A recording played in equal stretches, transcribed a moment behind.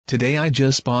Today I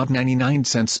just bought 99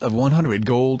 cents of 100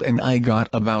 gold and I got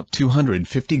about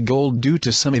 250 gold due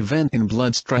to some event in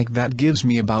Bloodstrike that gives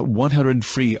me about 100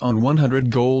 free on 100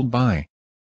 gold buy.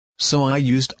 So I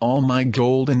used all my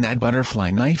gold in that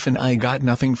butterfly knife and I got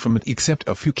nothing from it except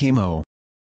a few camo.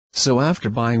 So after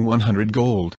buying 100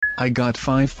 gold, I got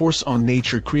 5 force on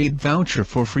nature create voucher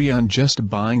for free on just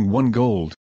buying 1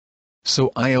 gold.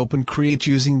 So I opened create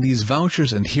using these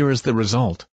vouchers and here is the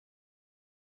result.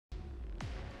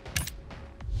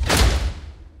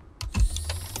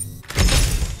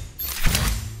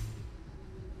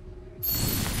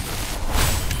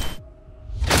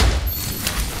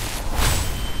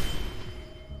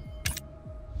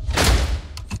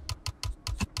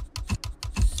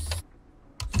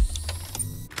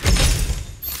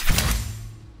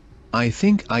 I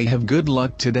think I have good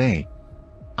luck today.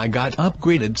 I got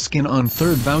upgraded skin on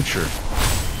 3rd voucher.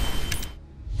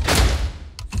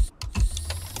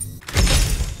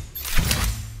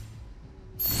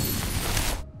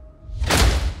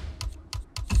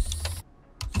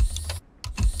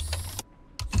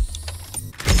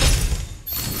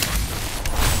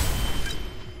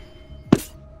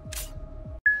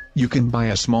 You can buy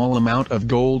a small amount of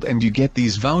gold and you get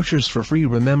these vouchers for free.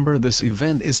 Remember, this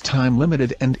event is time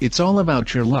limited and it's all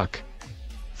about your luck.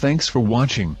 Thanks for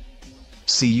watching.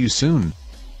 See you soon.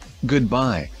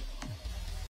 Goodbye.